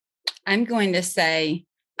I'm going to say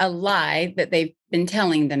a lie that they've been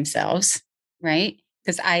telling themselves, right?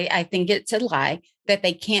 Because I think it's a lie that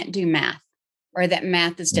they can't do math, or that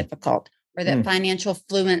math is difficult, or that financial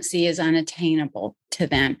fluency is unattainable to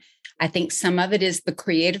them. I think some of it is the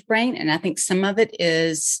creative brain, and I think some of it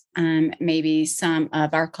is maybe some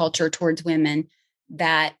of our culture towards women,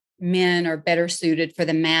 that men are better suited for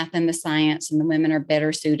the math and the science, and the women are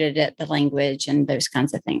better suited at the language and those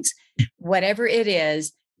kinds of things. Whatever it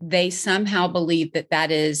is, they somehow believe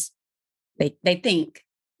that is, they think,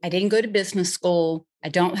 I didn't go to business school, I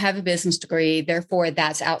don't have a business degree, therefore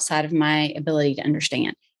that's outside of my ability to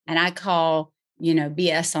understand. And I call,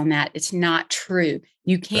 BS on that. It's not true.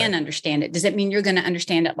 You can understand it. Does it mean you're going to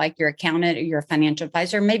understand it like your accountant or your financial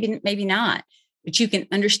advisor? Maybe not, but you can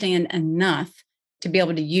understand enough to be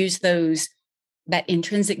able to use that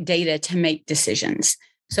intrinsic data to make decisions.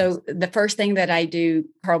 So the first thing that I do,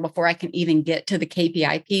 Carl, before I can even get to the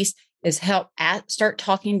KPI piece, is start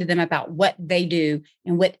talking to them about what they do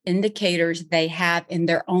and what indicators they have in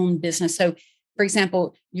their own business. So, for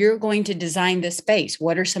example, you're going to design this space.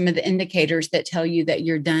 What are some of the indicators that tell you that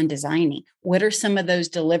you're done designing? What are some of those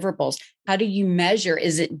deliverables? How do you measure,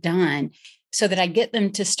 is it done? So that I get them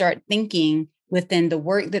to start thinking within the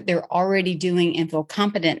work that they're already doing and feel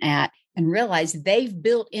competent at, and realize they've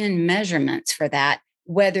built in measurements for that,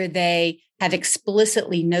 whether they have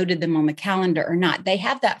explicitly noted them on the calendar or not. They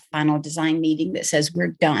have that final design meeting that says, we're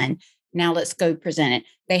done. Now let's go present it.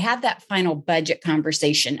 They have that final budget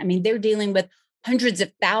conversation. I mean, they're dealing with hundreds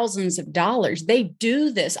of thousands of dollars. They do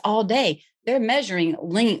this all day. They're measuring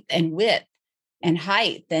length and width and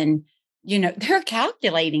height, and, they're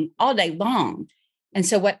calculating all day long. And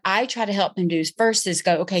so what I try to help them do is first is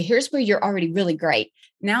go, okay, here's where you're already really great.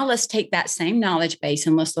 Now let's take that same knowledge base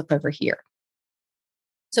and let's look over here.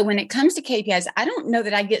 So when it comes to KPIs, I don't know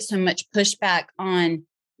that I get so much pushback on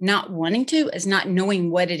not wanting to as not knowing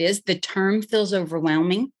what it is. The term feels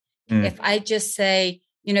overwhelming. If I just say,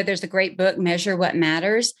 there's a great book, Measure What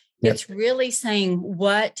Matters. Yep. It's really saying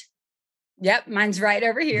what, mine's right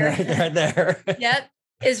over here. Right there.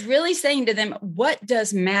 Is really saying to them, what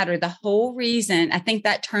does matter? The whole reason, I think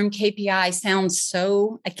that term KPI sounds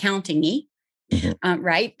so accounting-y,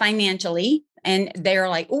 right? Financially. And they're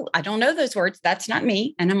like, oh, I don't know those words. That's not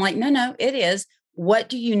me. And I'm like, no, it is. What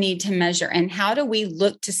do you need to measure? And how do we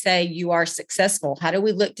look to say you are successful? How do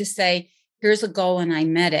we look to say, here's a goal and I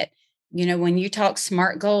met it? When you talk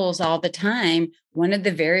SMART goals all the time, one of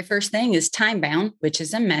the very first thing is time bound, which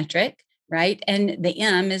is a metric, right? And the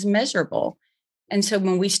M is measurable. And so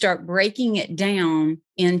when we start breaking it down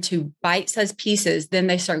into bite-sized pieces, then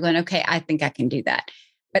they start going, okay, I think I can do that.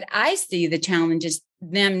 But I see the challenge is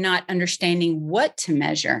them not understanding what to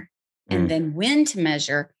measure and then when to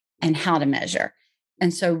measure and how to measure.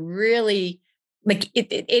 And so really, like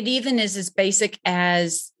it even is as basic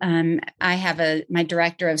as I have my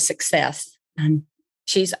director of success.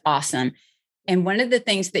 She's awesome. And one of the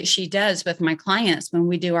things that she does with my clients when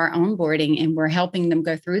we do our onboarding and we're helping them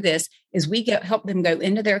go through this is we help them go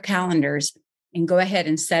into their calendars and go ahead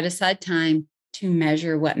and set aside time to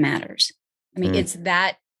measure what matters. I mean, it's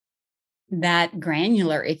that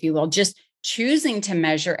granular, if you will, just choosing to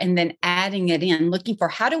measure and then adding it in, looking for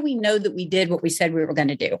how do we know that we did what we said we were going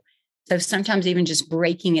to do? So sometimes even just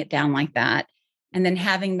breaking it down like that, and then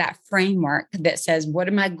having that framework that says, what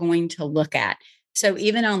am I going to look at? So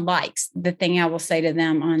even on likes, the thing I will say to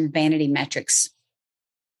them on vanity metrics,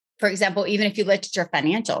 for example, even if you looked at your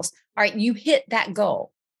financials, all right, you hit that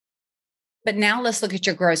goal. But now let's look at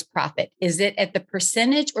your gross profit. Is it at the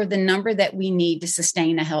percentage or the number that we need to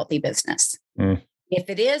sustain a healthy business? If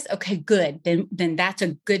it is, okay, good. Then that's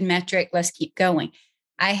a good metric. Let's keep going.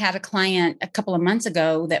 I had a client a couple of months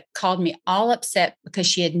ago that called me all upset because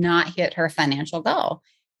she had not hit her financial goal.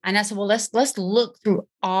 And I said, well, let's look through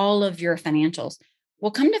all of your financials.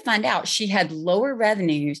 Well, come to find out, she had lower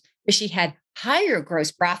revenues, but she had higher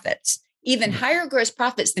gross profits, even higher gross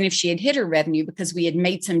profits than if she had hit her revenue, because we had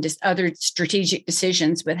made some other strategic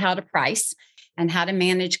decisions with how to price and how to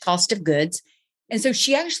manage cost of goods. And so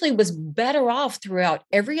she actually was better off throughout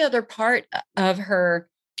every other part of her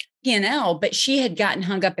P&L, but she had gotten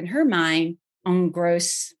hung up in her mind on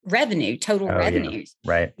gross revenue, total revenues.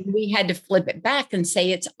 Yeah. Right. We had to flip it back and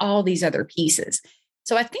say it's all these other pieces.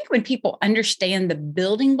 So I think when people understand the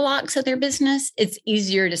building blocks of their business, it's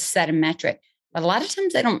easier to set a metric. But a lot of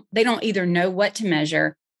times they don't either know what to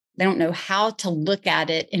measure, They don't know how to look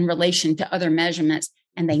at it in relation to other measurements,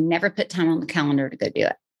 and they never put time on the calendar to go do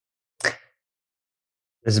it.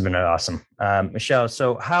 This has been awesome. Michelle,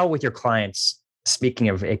 so how with your clients, speaking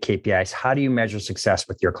of KPIs, how do you measure success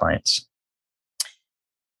with your clients?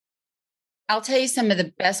 I'll tell you some of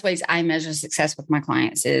the best ways I measure success with my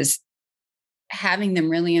clients is having them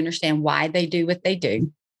really understand why they do what they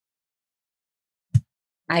do.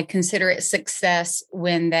 I consider it success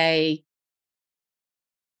when they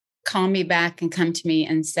call me back and come to me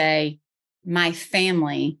and say, my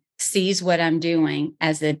family sees what I'm doing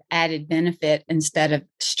as an added benefit instead of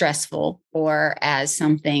stressful or as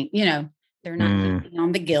something, they're not thinking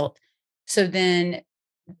on the guilt. So then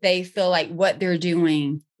they feel like what they're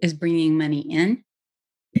doing is bringing money in.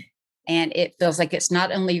 And it feels like it's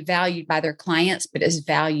not only valued by their clients, but it's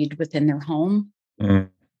valued within their home,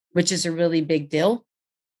 which is a really big deal.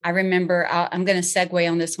 I remember, I'm going to segue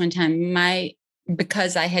on this one time,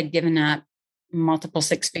 because I had given up multiple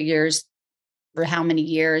six figures for how many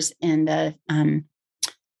years in the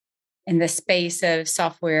space of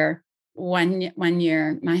software. One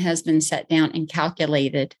year, my husband sat down and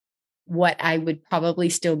calculated what I would probably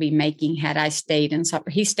still be making had I stayed in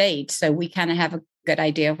software. He stayed, so we kind of have a good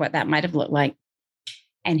idea of what that might have looked like.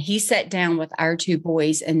 And he sat down with our two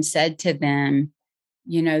boys and said to them,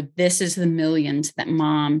 this is the millions that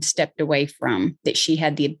mom stepped away from, that she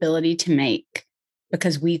had the ability to make,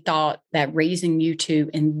 because we thought that raising you two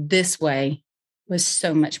in this way was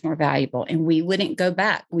so much more valuable. And we wouldn't go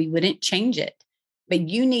back. We wouldn't change it. But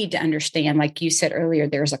you need to understand, like you said earlier,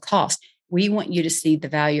 there's a cost. We want you to see the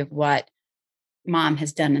value of what mom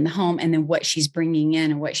has done in the home and then what she's bringing in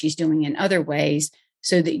and what she's doing in other ways,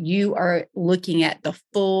 so that you are looking at the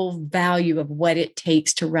full value of what it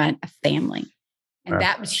takes to run a family. And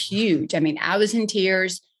that was huge. I mean, I was in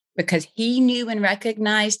tears because he knew and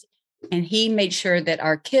recognized, and he made sure that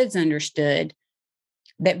our kids understood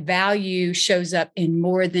that value shows up in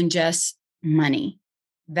more than just money.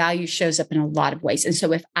 Value shows up in a lot of ways. And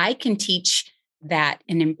so if I can teach that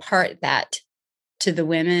and impart that to the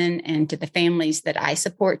women and to the families that I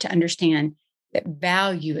support, to understand that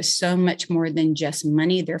value is so much more than just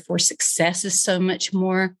money, therefore success is so much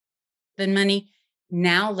more than money.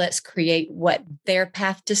 Now let's create what their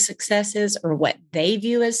path to success is, or what they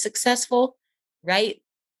view as successful, right?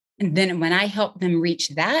 And then when I help them reach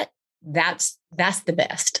that, that's the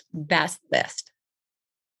best. That's the best.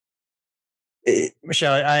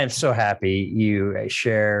 Michelle, I am so happy you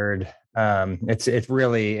shared. It's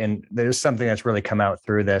really, and there's something that's really come out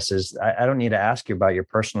through this is I don't need to ask you about your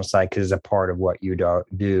personal side, because it's a part of what you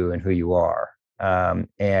do and who you are.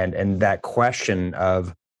 And that question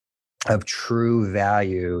of true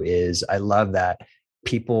value is, I love that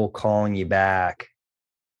people calling you back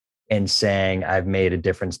and saying, I've made a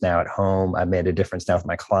difference now at home. I've made a difference now with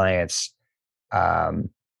my clients.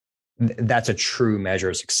 That's a true measure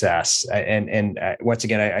of success. And once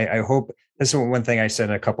again, I hope this is one thing I said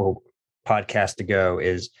in a couple podcasts ago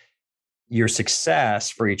is your success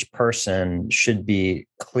for each person should be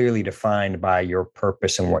clearly defined by your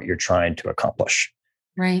purpose and what you're trying to accomplish.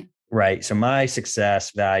 Right. Right. So my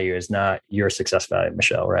success value is not your success value,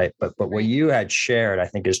 Michelle. Right. But what you had shared, I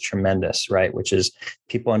think, is tremendous. Right. Which is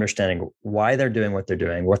people understanding why they're doing what they're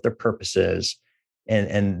doing, what their purpose is,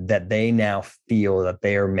 and that they now feel that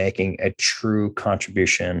they are making a true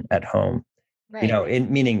contribution at home. Right.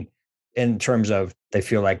 Meaning in terms of they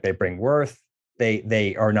feel like they bring worth.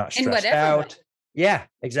 They are not stressed out. Yeah,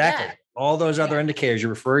 exactly. Yeah. All those other indicators you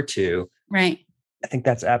referred to. Right. I think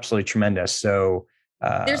that's absolutely tremendous. So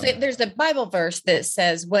there's a Bible verse that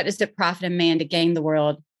says, what does it profit a man to gain the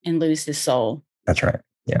world and lose his soul? That's right.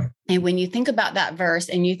 Yeah. And when you think about that verse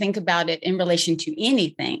and you think about it in relation to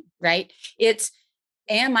anything, right? It's,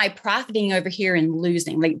 am I profiting over here and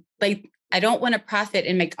losing? Like I don't want to profit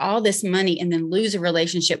and make all this money and then lose a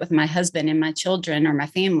relationship with my husband and my children or my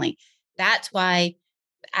family. That's why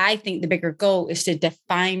I think the bigger goal is to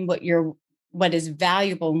define what is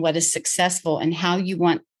valuable and what is successful and how you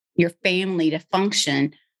want your family to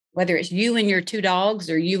function, whether it's you and your 2 dogs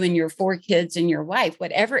or you and your 4 kids and your wife,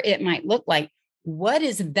 whatever it might look like. What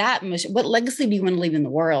is that? What legacy do you want to leave in the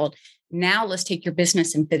world? Now let's take your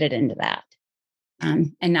business and fit it into that.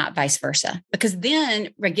 And not vice versa. Because then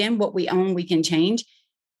again, what we own, we can change.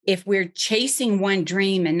 If we're chasing one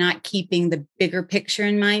dream and not keeping the bigger picture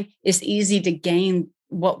in mind, it's easy to gain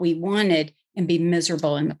what we wanted and be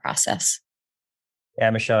miserable in the process. Yeah,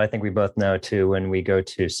 Michelle, I think we both know too, when we go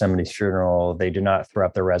to somebody's funeral, they do not throw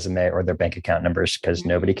up their resume or their bank account numbers because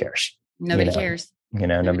nobody cares. Nobody cares.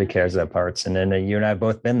 Nobody cares that parts. And then you and I have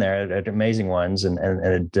both been there at amazing ones, and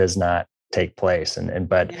it does not take place.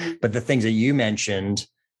 But the things that you mentioned,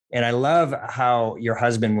 And I love how your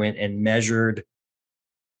husband went and measured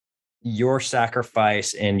your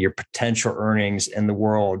sacrifice and your potential earnings in the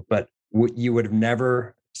world, but you would have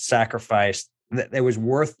never sacrificed. That it was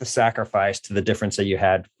worth the sacrifice to the difference that you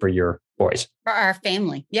had for your boys, for our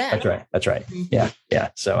family. Yeah, that's right. Mm-hmm. Yeah.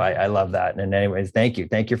 So I love that. And anyways, thank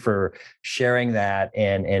you for sharing that.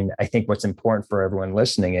 And I think what's important for everyone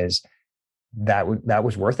listening is that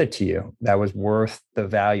was worth it to you. That was worth the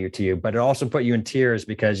value to you. But it also put you in tears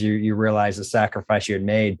because you realized the sacrifice you had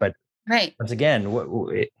made. But right, once again,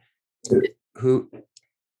 who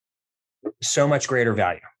so much greater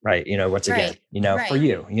value, right? Once again, for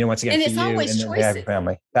you, once again, and it's always choices.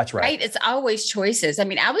 Family. That's right. Right. It's always choices. I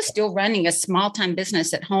mean, I was still running a small time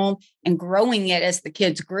business at home and growing it as the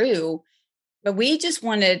kids grew, but we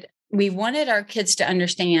wanted our kids to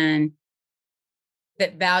understand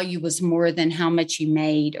that value was more than how much you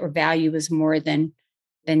made, or value was more than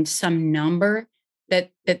some number,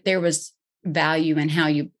 that there was value in how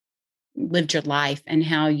you lived your life and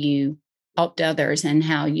how you helped others and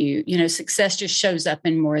how success just shows up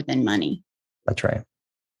in more than money. That's right.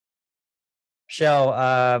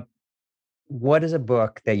 Michelle, what is a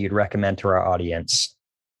book that you'd recommend to our audience?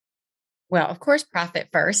 Well, of course, Profit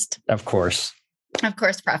First. Of course,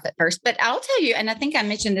 Profit First. But I'll tell you, and I think I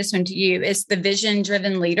mentioned this one to you, is The Vision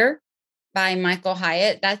Driven Leader by Michael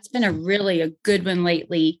Hyatt. That's been a good one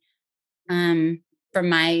lately for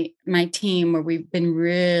my team, where we've been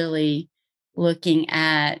really looking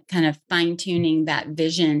at kind of fine-tuning that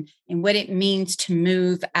vision and what it means to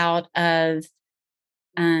move out of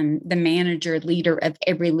the manager leader of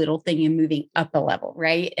every little thing and moving up a level,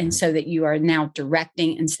 right? And so that you are now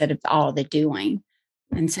directing instead of all the doing.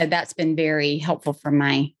 And so that's been very helpful for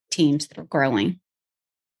my teams that are growing.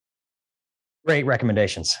 Great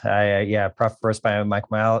recommendations. Profit First by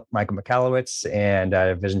Michael Michalowicz,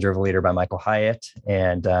 and Vision Driven Leader by Michael Hyatt.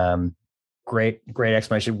 And great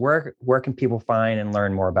explanation. Where can people find and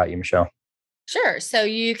learn more about you, Michelle? Sure. So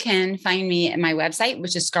you can find me at my website,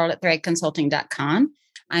 which is scarletthreadconsulting.com.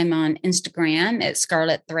 I'm on Instagram at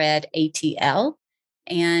Scarlet Thread ATL,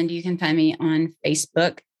 and you can find me on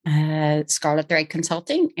Facebook, Scarlet Thread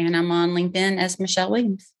Consulting, and I'm on LinkedIn as Michelle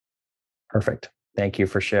Williams. Perfect. Thank you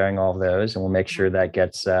for sharing all of those, and we'll make sure that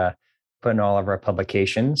gets put in all of our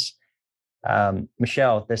publications.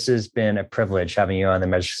 Michelle, this has been a privilege having you on the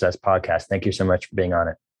Measure Success podcast. Thank you so much for being on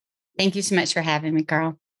it. Thank you so much for having me,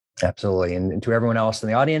 Carl. Absolutely. And to everyone else in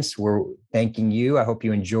the audience, we're thanking you. I hope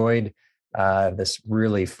you enjoyed this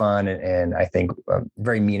really fun and I think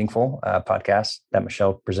very meaningful podcast that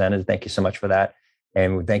Michelle presented. Thank you so much for that.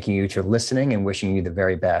 And we're thanking you for listening and wishing you the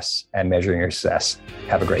very best at measuring your success.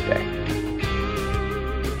 Have a great day.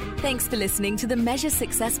 Thanks for listening to the Measure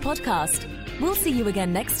Success podcast. We'll see you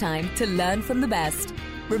again next time to learn from the best.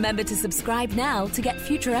 Remember to subscribe now to get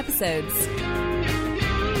future episodes.